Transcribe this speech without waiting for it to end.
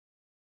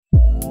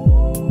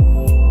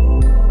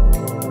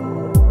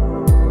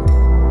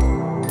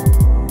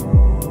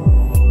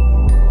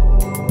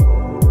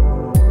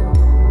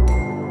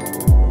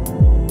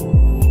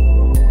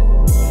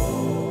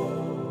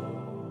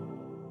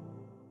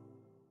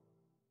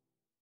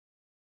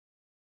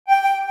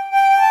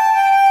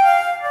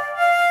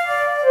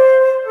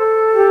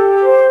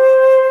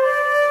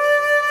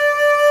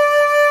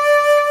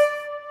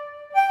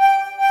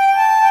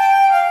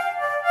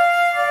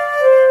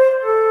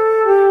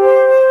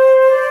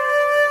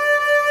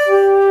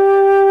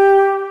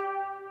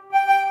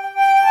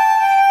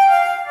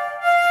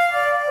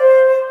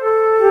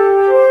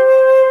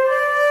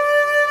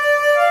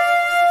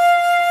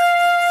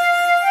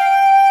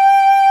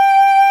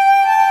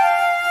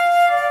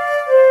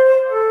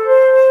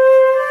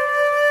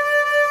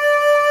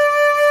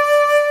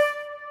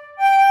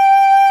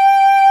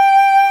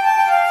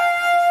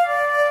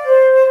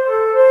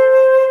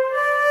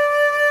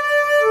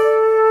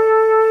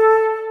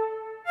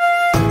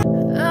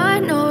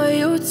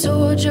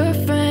told your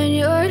friend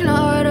you're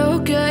not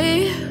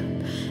okay?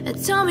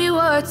 And tell me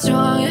what's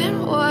wrong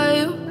and why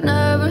you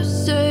never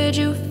said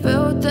you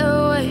felt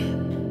that way.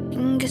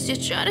 And guess you're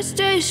trying to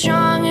stay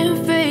strong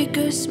and fake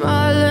a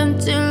smile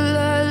until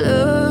I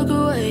look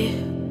away.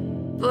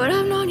 But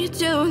I've known you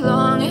too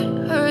long,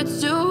 it hurts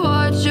to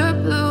watch your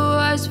blue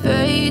eyes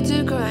fade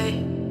to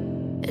gray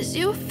as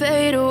you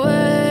fade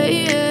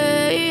away,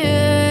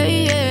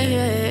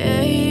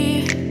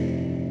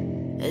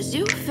 as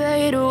you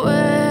fade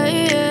away.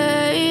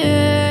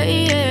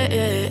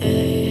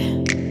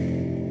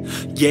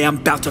 Yeah, I'm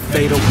about to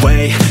fade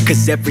away,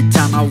 cause every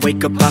time I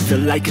wake up I feel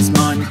like it's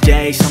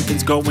Monday.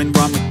 Something's going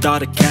wrong with all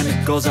the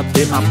chemicals up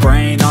in my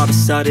brain. All of a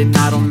sudden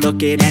I don't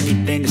look at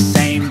anything the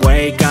same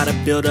way. Got a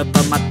buildup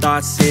of my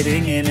thoughts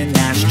sitting in an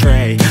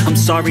ashtray. I'm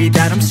sorry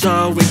that I'm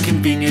so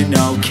inconvenient,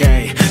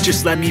 okay?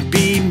 Just let me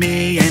be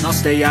me and I'll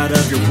stay out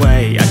of your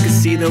way. I can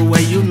see the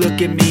way you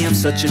look at me, I'm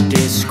such a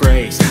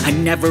disgrace. I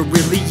never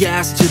really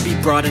asked to be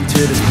brought into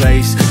this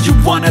place. You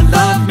wanna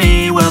love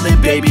me? Well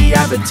then baby,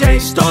 have a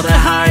taste. All the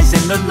highs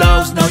and the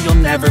lows, no,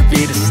 you'll never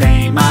be the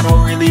same. I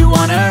don't really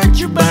wanna hurt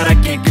you, but I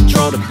can't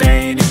control the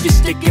pain. If you're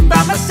sticking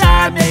by my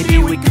side, maybe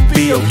we could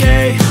be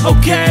okay.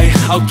 Okay,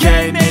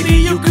 okay, maybe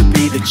you could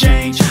be the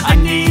change I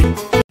need.